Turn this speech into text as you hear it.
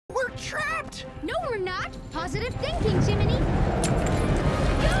We're trapped! No, we're not. Positive thinking, Jiminy.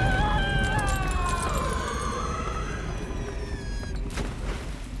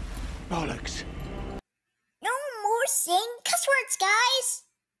 Bollocks. No more saying cuss words, guys.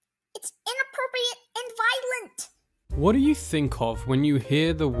 It's inappropriate and violent. What do you think of when you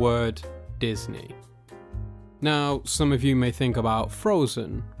hear the word Disney? Now, some of you may think about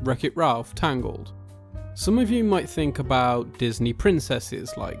Frozen, Wreck-It Ralph, Tangled. Some of you might think about Disney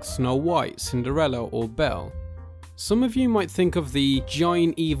princesses like Snow White, Cinderella or Belle. Some of you might think of the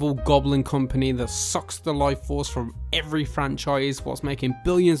giant evil goblin company that sucks the life force from every franchise whilst making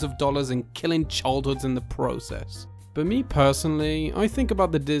billions of dollars and killing childhoods in the process. But me personally, I think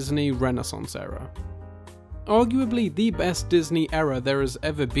about the Disney Renaissance era. Arguably the best Disney era there has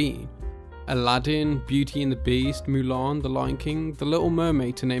ever been. Aladdin, Beauty and the Beast, Mulan, The Lion King, The Little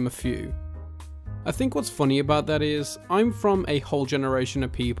Mermaid to name a few. I think what's funny about that is, I'm from a whole generation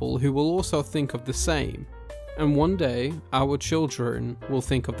of people who will also think of the same, and one day our children will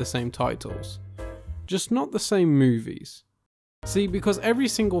think of the same titles, just not the same movies. See, because every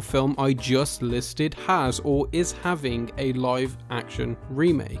single film I just listed has or is having a live action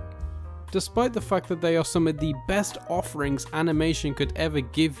remake, despite the fact that they are some of the best offerings animation could ever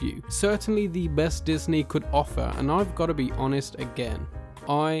give you, certainly the best Disney could offer, and I've got to be honest again,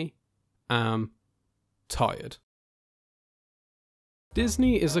 I am tired.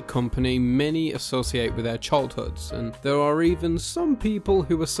 Disney is a company many associate with their childhoods, and there are even some people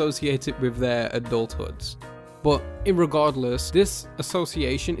who associate it with their adulthoods. But irregardless, this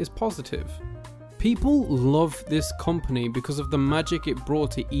association is positive. People love this company because of the magic it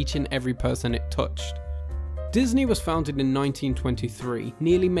brought to each and every person it touched. Disney was founded in 1923,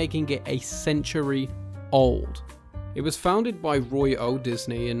 nearly making it a century old. It was founded by Roy O.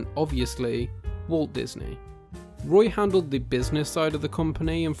 Disney and obviously Walt Disney. Roy handled the business side of the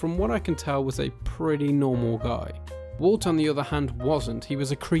company and from what I can tell was a pretty normal guy. Walt on the other hand wasn't. He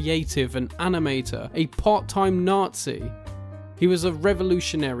was a creative, an animator, a part-time Nazi. He was a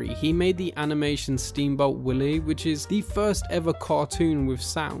revolutionary. He made the animation Steamboat Willie, which is the first ever cartoon with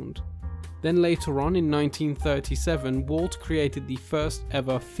sound. Then later on in 1937, Walt created the first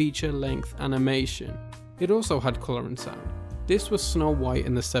ever feature-length animation. It also had colour and sound. This was Snow White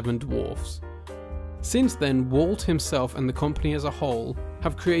and the Seven Dwarfs. Since then, Walt himself and the company as a whole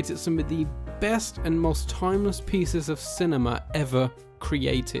have created some of the best and most timeless pieces of cinema ever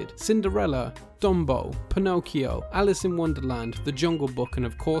created. Cinderella, Dumbo, Pinocchio, Alice in Wonderland, The Jungle Book, and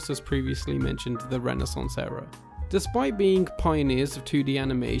of course, as previously mentioned, the Renaissance era. Despite being pioneers of 2D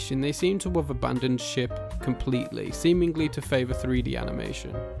animation, they seem to have abandoned ship completely, seemingly to favour 3D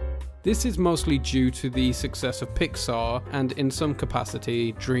animation. This is mostly due to the success of Pixar and in some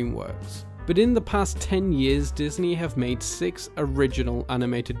capacity DreamWorks. But in the past 10 years, Disney have made 6 original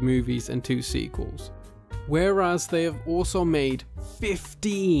animated movies and 2 sequels. Whereas they have also made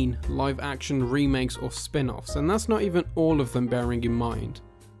 15 live action remakes or spin-offs, and that's not even all of them bearing in mind.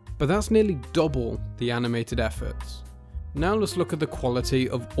 But that's nearly double the animated efforts. Now let's look at the quality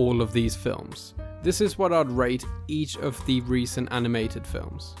of all of these films. This is what I'd rate each of the recent animated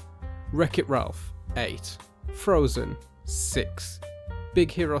films. Wreck-It Ralph, 8. Frozen, 6. Big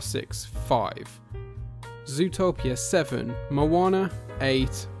Hero 6, 5. Zootopia, 7. Moana,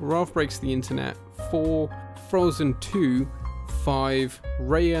 8. Ralph Breaks the Internet, 4. Frozen 2, 5.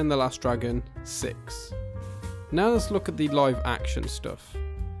 Raya and the Last Dragon, 6. Now let's look at the live action stuff.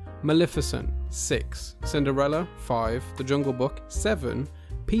 Maleficent, 6. Cinderella, 5. The Jungle Book, 7.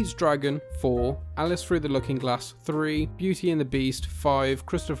 Pete's Dragon, 4. Alice Through the Looking Glass, 3. Beauty and the Beast, 5.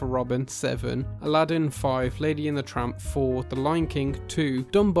 Christopher Robin, 7. Aladdin, 5. Lady and the Tramp, 4. The Lion King, 2.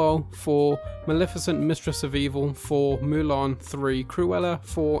 Dumbo, 4. Maleficent Mistress of Evil, 4. Mulan, 3. Cruella,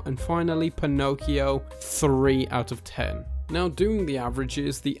 4. And finally Pinocchio, 3 out of 10. Now doing the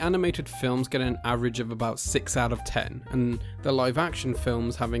averages, the animated films get an average of about 6 out of 10, and the live action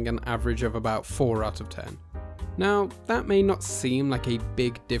films having an average of about 4 out of 10. Now, that may not seem like a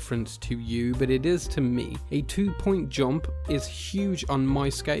big difference to you, but it is to me. A 2-point jump is huge on my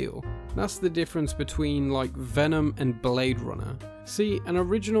scale. That's the difference between like Venom and Blade Runner. See, an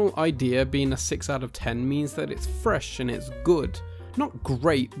original idea being a 6 out of 10 means that it's fresh and it's good. Not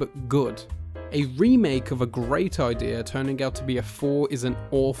great, but good. A remake of a great idea turning out to be a 4 is an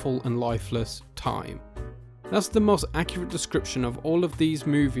awful and lifeless time. That's the most accurate description of all of these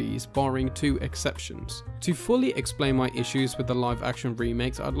movies, barring 2 exceptions. To fully explain my issues with the live action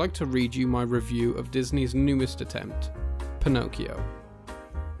remakes, I'd like to read you my review of Disney's newest attempt, Pinocchio.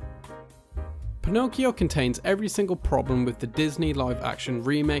 Pinocchio contains every single problem with the Disney live action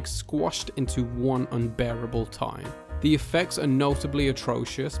remake squashed into one unbearable time. The effects are notably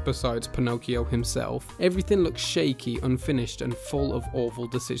atrocious, besides Pinocchio himself. Everything looks shaky, unfinished, and full of awful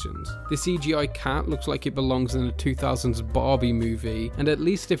decisions. The CGI cat looks like it belongs in a 2000s Barbie movie, and at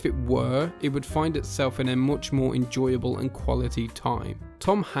least if it were, it would find itself in a much more enjoyable and quality time.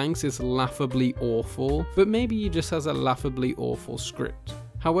 Tom Hanks is laughably awful, but maybe he just has a laughably awful script.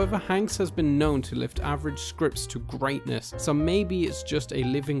 However, Hanks has been known to lift average scripts to greatness, so maybe it's just a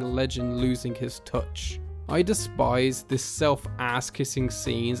living legend losing his touch. I despise the self-ass-kissing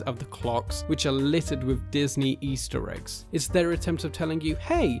scenes of the clocks, which are littered with Disney Easter eggs. It's their attempt of telling you,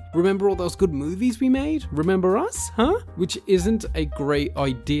 hey, remember all those good movies we made? Remember us, huh? Which isn't a great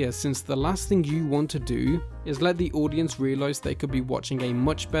idea, since the last thing you want to do is let the audience realize they could be watching a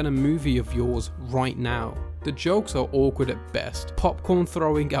much better movie of yours right now. The jokes are awkward at best, popcorn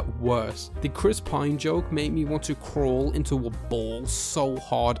throwing at worst. The Chris Pine joke made me want to crawl into a ball so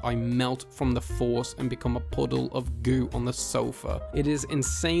hard I melt from the force and become a puddle of goo on the sofa. It is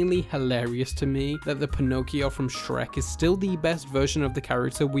insanely hilarious to me that the Pinocchio from Shrek is still the best version of the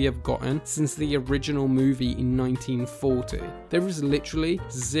character we have gotten since the original movie in 1940. There is literally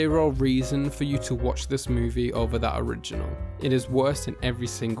zero reason for you to watch this movie over that original. It is worse in every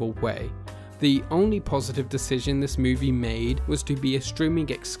single way. The only positive decision this movie made was to be a streaming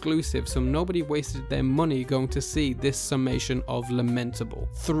exclusive, so nobody wasted their money going to see this summation of lamentable.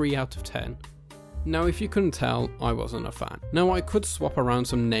 3 out of 10. Now, if you couldn't tell, I wasn't a fan. Now, I could swap around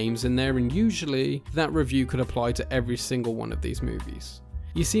some names in there, and usually that review could apply to every single one of these movies.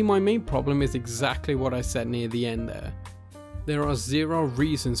 You see, my main problem is exactly what I said near the end there. There are zero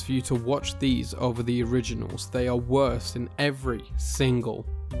reasons for you to watch these over the originals. They are worse in every single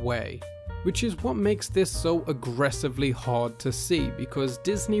way. Which is what makes this so aggressively hard to see, because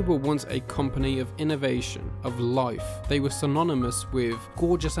Disney were once a company of innovation, of life. They were synonymous with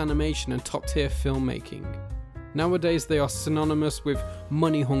gorgeous animation and top tier filmmaking. Nowadays they are synonymous with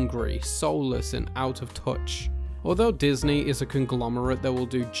money hungry, soulless, and out of touch. Although Disney is a conglomerate that will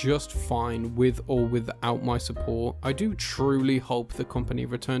do just fine with or without my support, I do truly hope the company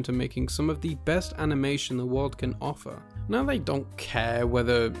return to making some of the best animation the world can offer. Now they don't care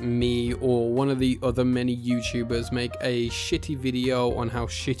whether me or one of the other many YouTubers make a shitty video on how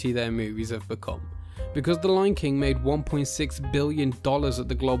shitty their movies have become. Because The Lion King made $1.6 billion at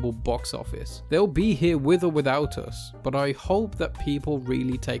the global box office. They'll be here with or without us, but I hope that people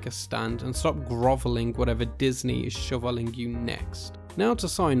really take a stand and stop groveling whatever Disney is shoveling you next. Now to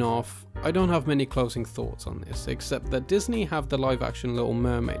sign off, I don't have many closing thoughts on this, except that Disney have the live action Little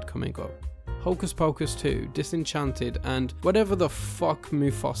Mermaid coming up, Hocus Pocus 2, Disenchanted, and whatever the fuck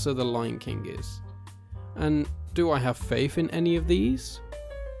Mufasa the Lion King is. And do I have faith in any of these?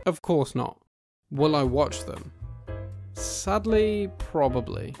 Of course not. Will I watch them? Sadly,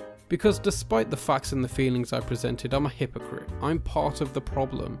 probably. Because despite the facts and the feelings I presented, I'm a hypocrite. I'm part of the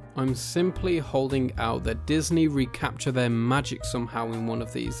problem. I'm simply holding out that Disney recapture their magic somehow in one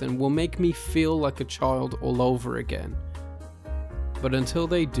of these and will make me feel like a child all over again. But until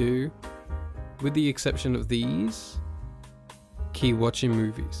they do, with the exception of these, keep watching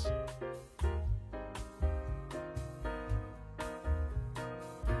movies.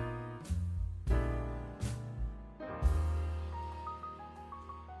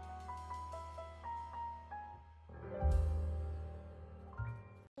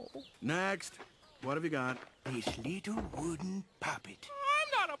 Next. What have you got? This little wooden puppet.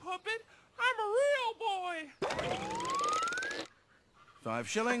 I'm not a puppet. I'm a real boy. 5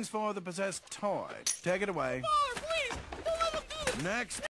 shillings for the possessed toy. Take it away. Father, please, don't let him do this. Next.